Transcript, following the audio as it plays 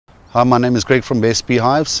Hi, my name is Greg from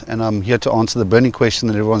Beehives, and I'm here to answer the burning question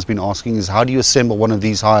that everyone's been asking: is how do you assemble one of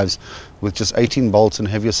these hives with just 18 bolts and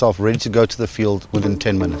have yourself ready to go to the field within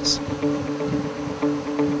 10 minutes?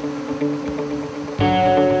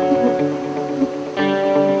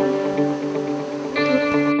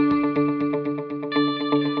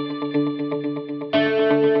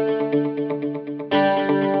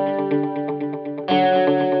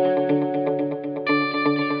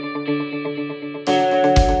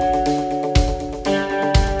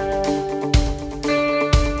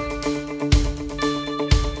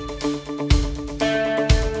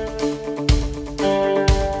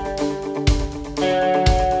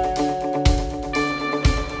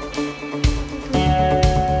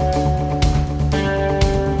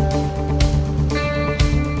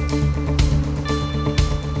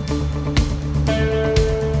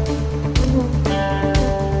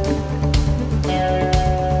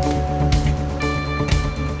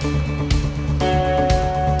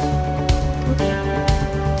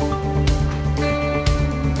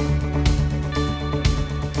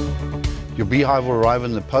 Your beehive will arrive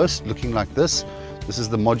in the post looking like this. This is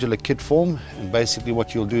the modular kit form, and basically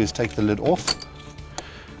what you'll do is take the lid off,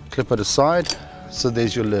 clip it aside, so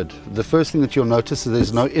there's your lid. The first thing that you'll notice is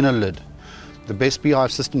there's no inner lid. The best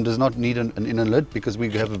beehive system does not need an inner lid because we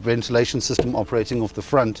have a ventilation system operating off the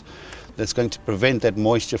front that's going to prevent that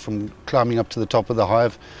moisture from climbing up to the top of the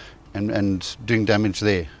hive and doing damage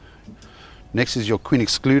there. Next is your queen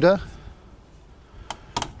excluder.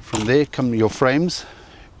 From there come your frames,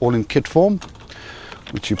 all in kit form,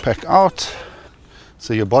 which you pack out.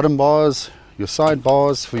 So your bottom bars, your side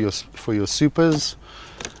bars for your supers,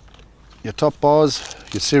 your top bars,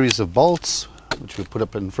 your series of bolts, which we put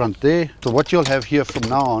up in front there. So what you'll have here from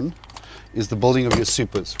now on is the building of your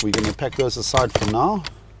supers. We're going to pack those aside for now.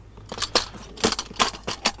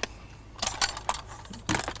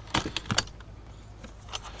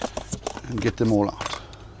 And get them all out.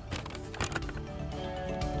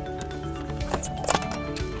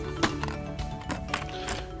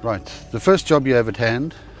 Right, the first job you have at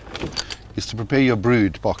hand is to prepare your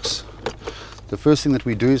brood box. The first thing that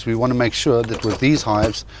we do is we want to make sure that with these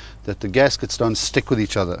hives that the gaskets don't stick with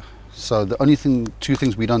each other. So the only two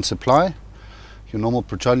things we don't supply, your normal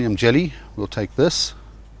petroleum jelly. We'll take this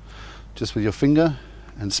just with your finger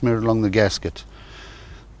and smear it along the gasket.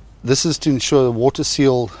 This is to ensure the water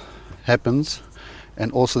seal happens,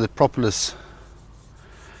 and also that propolis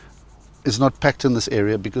is not packed in this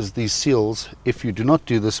area, because these seals, if you do not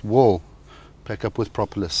do this, will pack up with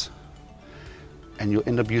propolis, and you'll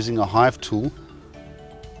end up using a hive tool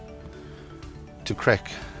to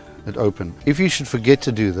crack it open. If you should forget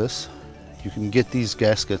to do this, you can get these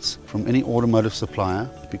gaskets from any automotive supplier,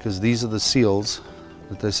 because these are the seals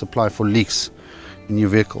that they supply for leaks in your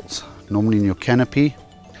vehicles, normally in your canopy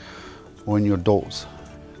or in your doors.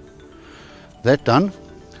 That done,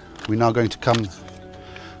 we're now going to come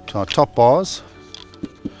to our top bars.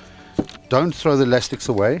 Don't throw the elastics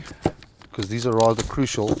away, because these are rather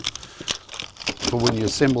crucial for when you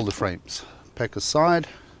assemble the frames. Pack aside,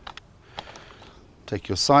 take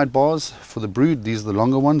your side bars for the brood. These are the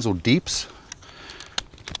longer ones, or deeps,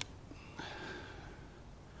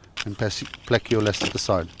 and plack your elastic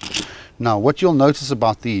aside. Now what you'll notice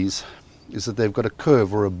about these is that they've got a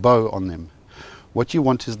curve or a bow on them. What you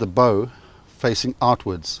want is the bow facing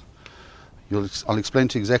outwards. I'll explain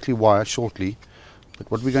to you exactly why shortly,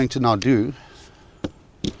 but what we're going to now do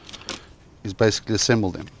is basically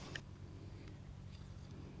assemble them.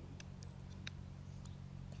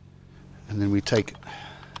 And then we take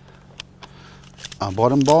our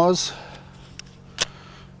bottom bars,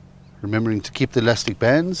 remembering to keep the elastic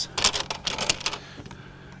bands,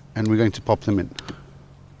 and we're going to pop them in.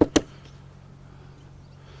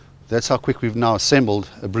 That's how quick we've now assembled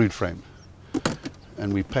a brood frame.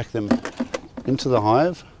 And we pack them into the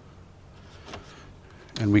hive,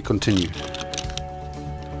 and we continue.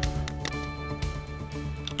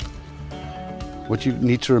 What you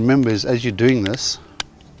need to remember is, as you're doing this,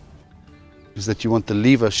 is that you want the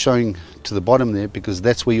lever showing to the bottom there, because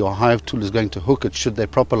that's where your hive tool is going to hook it should they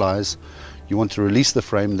propolize. You want to release the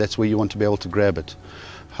frame, that's where you want to be able to grab it.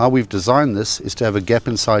 How we've designed this is to have a gap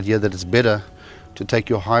inside here that it's better to take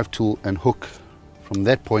your hive tool and hook from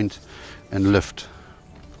that point and lift.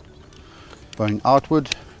 Going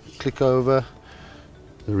outward, click over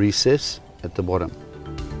the recess at the bottom.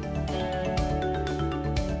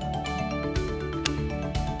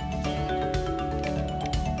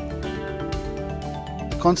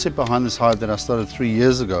 The concept behind this hive that I started 3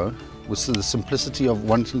 years ago was the simplicity of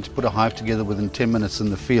wanting to put a hive together within 10 minutes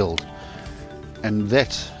in the field. And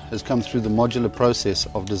that has come through the modular process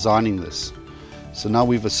of designing this. So now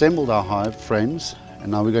we've assembled our hive frames,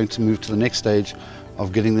 and now we're going to move to the next stage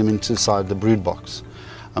of getting them inside the brood box.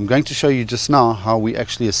 I'm going to show you just now how we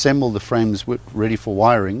actually assemble the frames ready for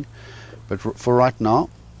wiring, but for right now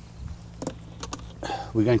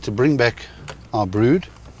we're going to bring back our brood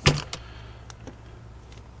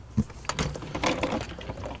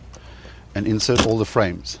and insert all the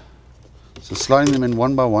frames. So sliding them in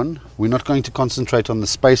one by one. We're not going to concentrate on the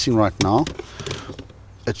spacing right now,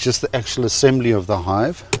 it's just the actual assembly of the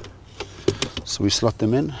hive. So we slot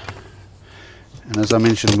them in, and as I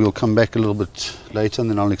mentioned, we'll come back a little bit later and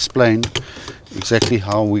then I'll explain exactly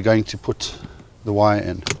how we're going to put the wire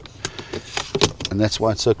in. And that's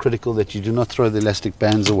why it's so critical that you do not throw the elastic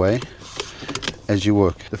bands away as you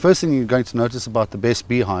work. The first thing you're going to notice about the best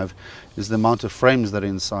beehive is the amount of frames that are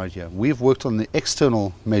inside here. We've worked on the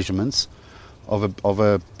external measurements of a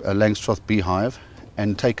Langstroth beehive,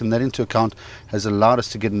 and taken that into account has allowed us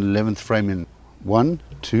to get an 11th frame in. 1,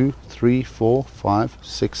 2, 3, 4, 5,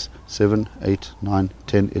 6, 7, 8, 9,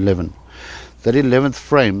 10, 11. That 11th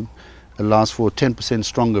frame allows for a 10%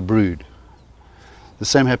 stronger brood. The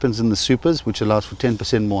same happens in the supers, which allows for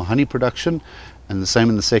 10% more honey production, and the same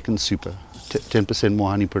in the second super, 10% more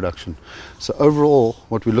honey production. So overall,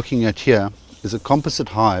 what we're looking at here is a composite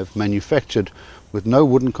hive manufactured with no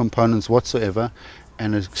wooden components whatsoever,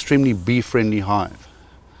 and an extremely bee-friendly hive.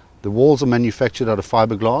 The walls are manufactured out of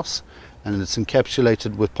fiberglass, and it's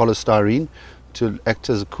encapsulated with polystyrene to act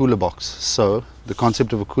as a cooler box. So the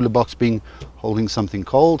concept of a cooler box being holding something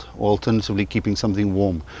cold, or alternatively keeping something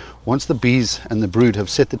warm. Once the bees and the brood have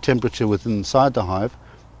set the temperature within inside the hive,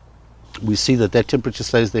 we see that that temperature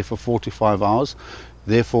stays there for 4 to 5 hours.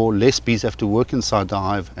 Therefore, less bees have to work inside the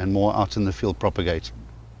hive and more out in the field propagating.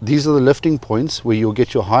 These are the lifting points where you'll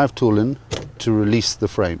get your hive tool in to release the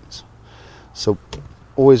frames. So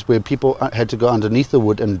always where people had to go underneath the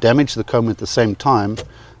wood and damage the comb at the same time,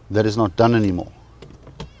 that is not done anymore.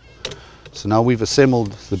 So now we've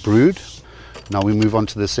assembled the brood. Now we move on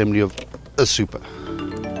to the assembly of a super.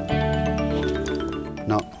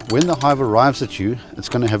 Now when the hive arrives at you, it's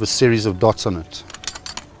going to have a series of dots on it.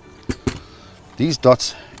 These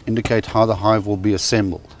dots indicate how the hive will be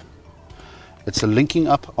assembled. It's a linking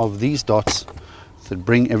up of these dots that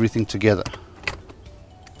bring everything together.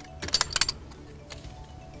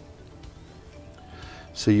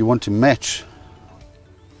 So you want to match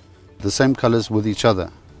the same colors with each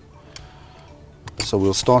other. So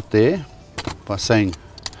we'll start there by saying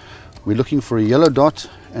we're looking for a yellow dot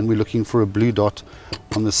and we're looking for a blue dot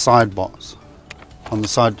on the side bars, on the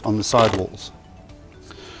side walls.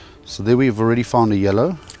 So there we've already found a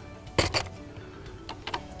yellow,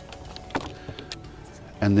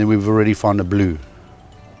 and then we've already found a blue.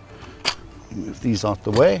 Move these out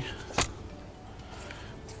the way,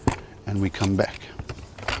 and we come back.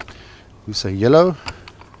 We say yellow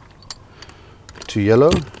to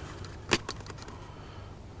yellow,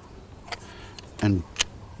 and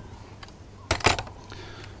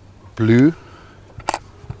blue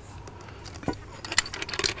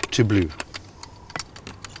to blue.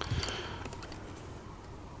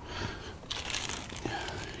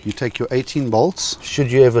 You take your 18 bolts.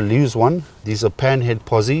 Should you ever lose one, these are panhead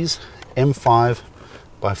posies, M5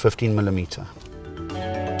 by 15 millimeter.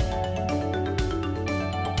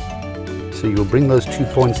 So you'll bring those 2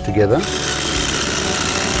 points together.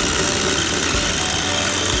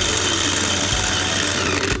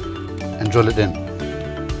 And drill it in.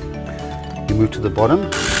 You move to the bottom.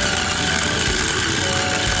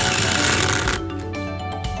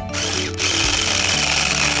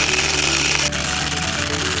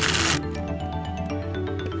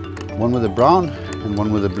 One with a brown and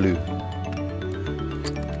one with a blue.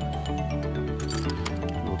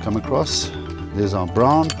 We'll come across. There's our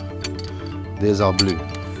brown. There's our blue.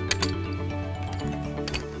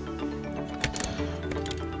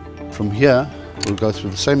 From here, we'll go through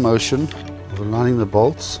the same motion of aligning the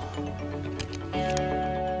bolts.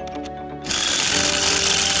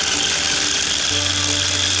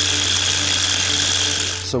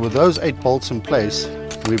 So with those 8 bolts in place,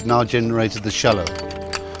 we've now generated the shallow,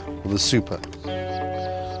 or the super.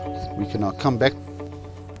 We can now come back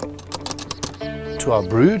to our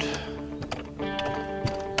brood,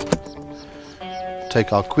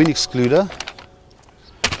 take our queen excluder,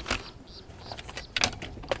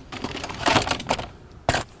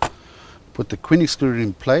 put the queen excluder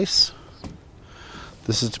in place.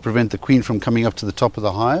 This is to prevent the queen from coming up to the top of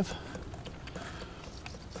the hive.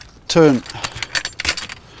 Turn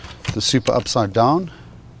the super upside down.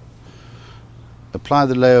 Apply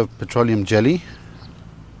the layer of petroleum jelly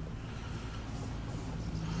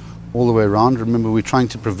all the way around. Remember, we're trying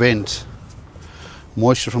to prevent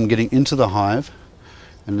moisture from getting into the hive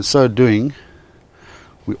And in so doing,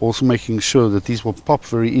 we're also making sure that these will pop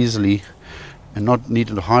very easily and not need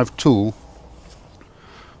a hive tool.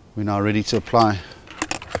 We're now ready to apply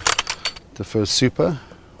the first super.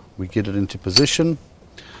 We get it into position.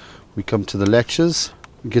 We come to the latches.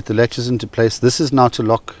 We get the latches into place. This is now to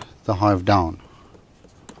lock the hive down.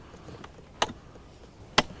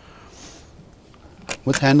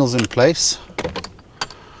 With handles in place,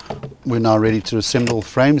 we're now ready to assemble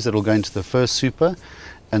frames that will go into the first super,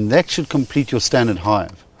 and that should complete your standard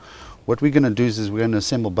hive. What we're going to do is we're going to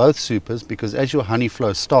assemble both supers, because as your honey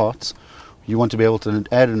flow starts, you want to be able to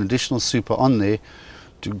add an additional super on there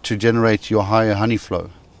to generate your higher honey flow,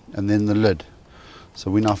 and then the lid. So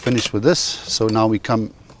we're now finished with this. So now we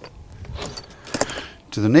come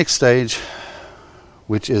to the next stage,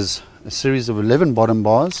 which is a series of 11 bottom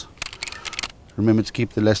bars. Remember to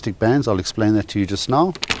keep the elastic bands. I'll explain that to you just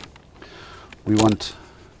now. We want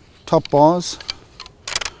top bars,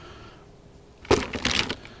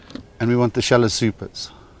 and we want the shallow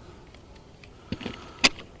supers.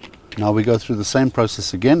 Now we go through the same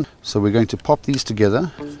process again. So we're going to pop these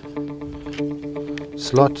together,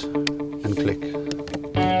 slot and click.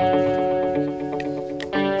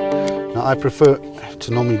 Now I prefer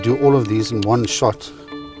to normally do all of these in one shot,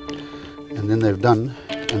 and then they're done,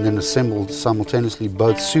 and then assemble simultaneously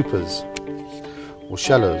both supers or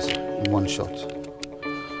shallows in one shot.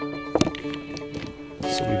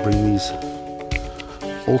 So we bring these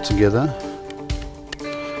all together.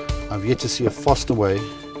 I've yet to see a faster way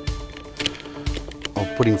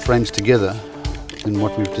of putting frames together than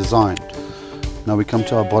what we've designed. Now we come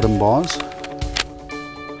to our bottom bars.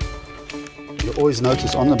 You'll always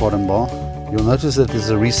notice on the bottom bar, you'll notice that there's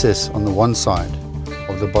a recess on the one side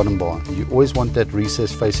of the bottom bar. You always want that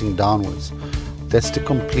recess facing downwards. That's to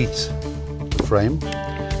complete the frame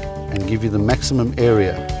and give you the maximum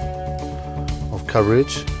area of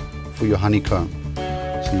coverage for your honeycomb.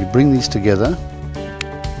 So you bring these together,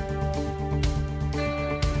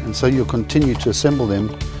 and so you'll continue to assemble them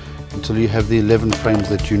until you have the 11 frames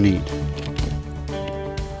that you need.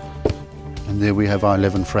 And there we have our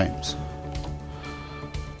 11 frames.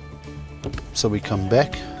 So we come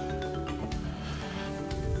back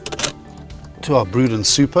to our brood and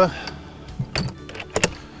super,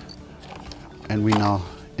 and we now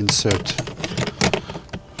insert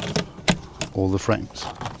all the frames.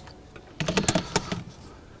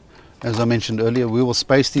 As I mentioned earlier, we will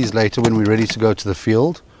space these later when we're ready to go to the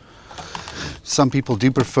field. Some people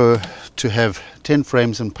do prefer to have 10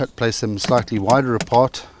 frames and place them slightly wider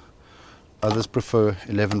apart. Others prefer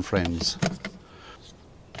 11 frames.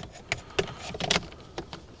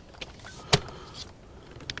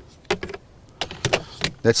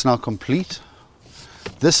 That's now complete.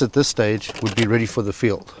 This at this stage would be ready for the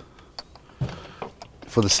field,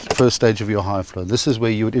 for the first stage of your hive flow. This is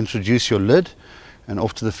where you would introduce your lid, and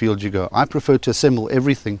off to the field you go. I prefer to assemble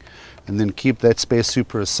everything and then keep that spare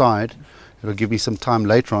super aside. It'll give me some time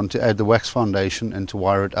later on to add the wax foundation and to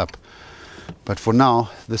wire it up. But for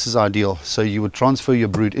now, this is ideal. So you would transfer your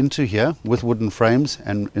brood into here with wooden frames,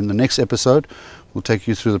 and in the next episode we'll take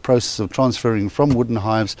you through the process of transferring from wooden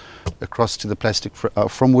hives across to the plastic,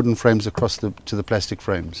 from wooden frames across to the plastic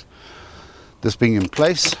frames. This being in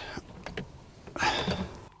place,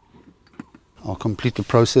 I'll complete the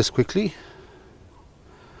process quickly.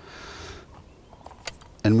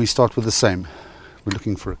 And we start with the same. We're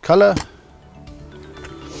looking for a color.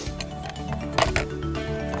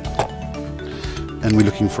 And we're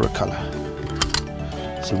looking for a color.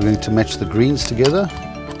 So we're going to match the greens together.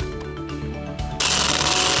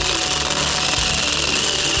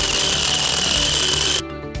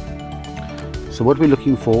 So what we're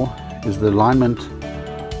looking for is the alignment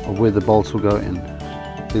of where the bolts will go in.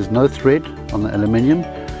 There's no thread on the aluminium,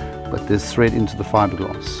 but there's thread into the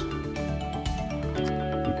fiberglass.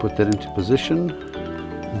 We put that into position,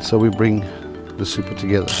 and so we bring the super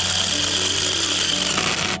together.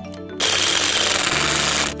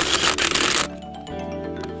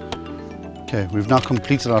 Okay, we've now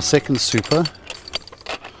completed our second super.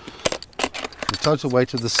 The total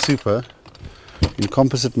weight of the super in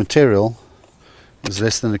composite material is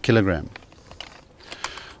less than 1 kilogram.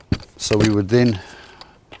 So we would then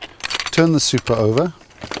turn the super over,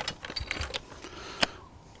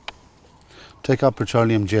 take our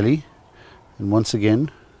petroleum jelly, and once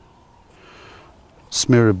again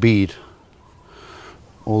smear a bead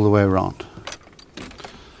all the way around.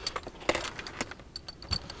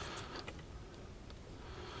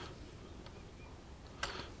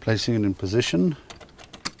 Placing it in position,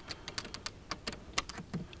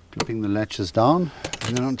 clipping the latches down,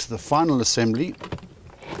 and then onto the final assembly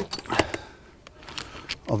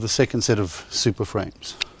of the second set of super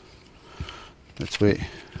frames. That's where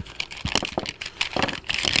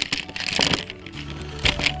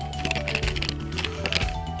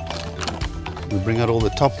we bring out all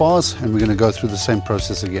the top bars, and we're going to go through the same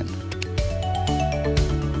process again.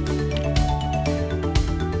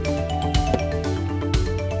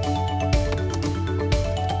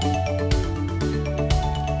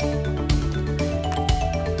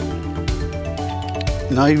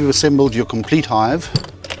 Now you've assembled your complete hive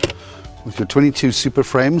with your 22 super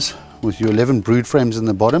frames, with your 11 brood frames in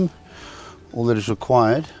the bottom. All that is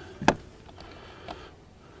required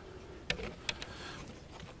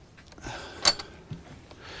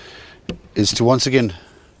is to once again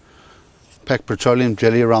pack petroleum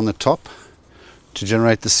jelly around the top to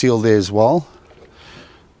generate the seal there as well,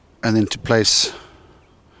 and then to place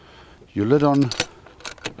your lid on.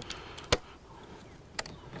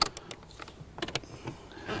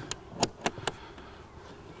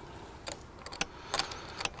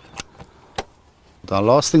 The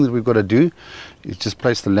last thing that we've got to do is just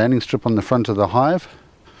place the landing strip on the front of the hive,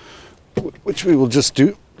 which we will just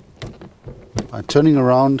do by turning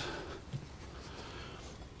around,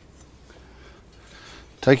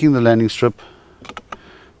 taking the landing strip,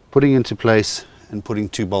 putting into place, and putting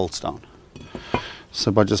 2 bolts down.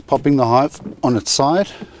 So by just popping the hive on its side,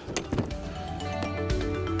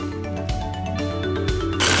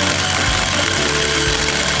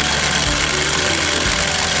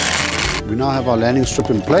 we now have our landing strip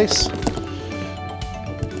in place,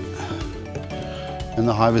 and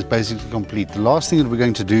the hive is basically complete. The last thing that we're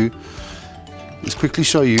going to do is quickly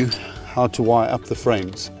show you how to wire up the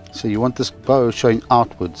frames. So you want this bow showing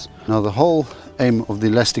outwards. Now the whole aim of the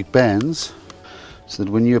elastic bands, so that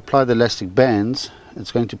when you apply the elastic bands,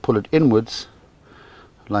 it's going to pull it inwards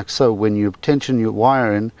like so. When you tension your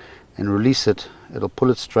wire in and release it, it'll pull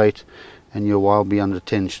it straight and your wire will be under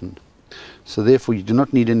tension. So therefore you do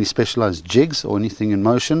not need any specialized jigs or anything in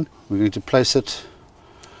motion. We're going to place it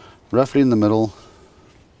roughly in the middle,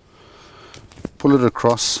 pull it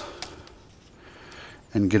across,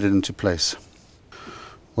 and get it into place.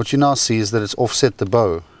 What you now see is that it's offset the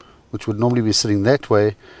bow, which would normally be sitting that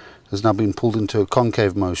way, has now been pulled into a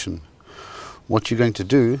concave motion. What you're going to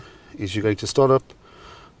do is you're going to start up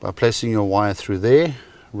by placing your wire through there,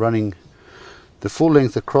 running the full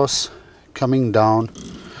length across, coming down,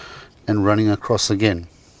 and running across again.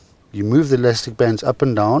 You move the elastic bands up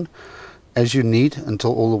and down as you need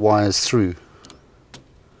until all the wire is through.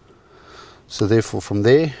 So therefore from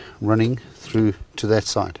there, running through to that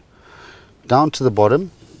side, down to the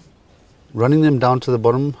bottom, running them down to the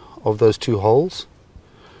bottom of those 2 holes,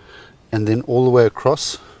 and then all the way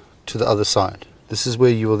across to the other side. This is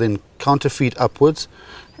where you will then counterfeed upwards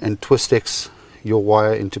and twist X your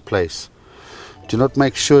wire into place. Do not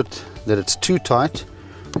make sure that it's too tight,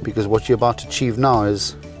 because what you're about to achieve now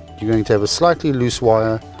is you're going to have a slightly loose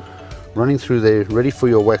wire running through there, ready for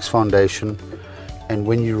your wax foundation, and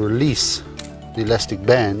when you release the elastic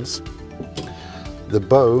bands, the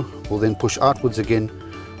bow will then push outwards again,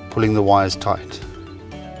 pulling the wires tight.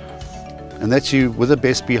 And that's you with a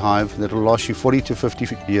best beehive that will last you 40 to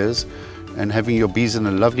 50 years, and having your bees in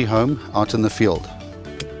a lovely home out in the field.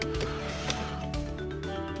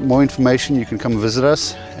 For more information, you can come visit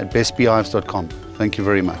us at bestbeehives.com. Thank you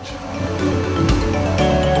very much.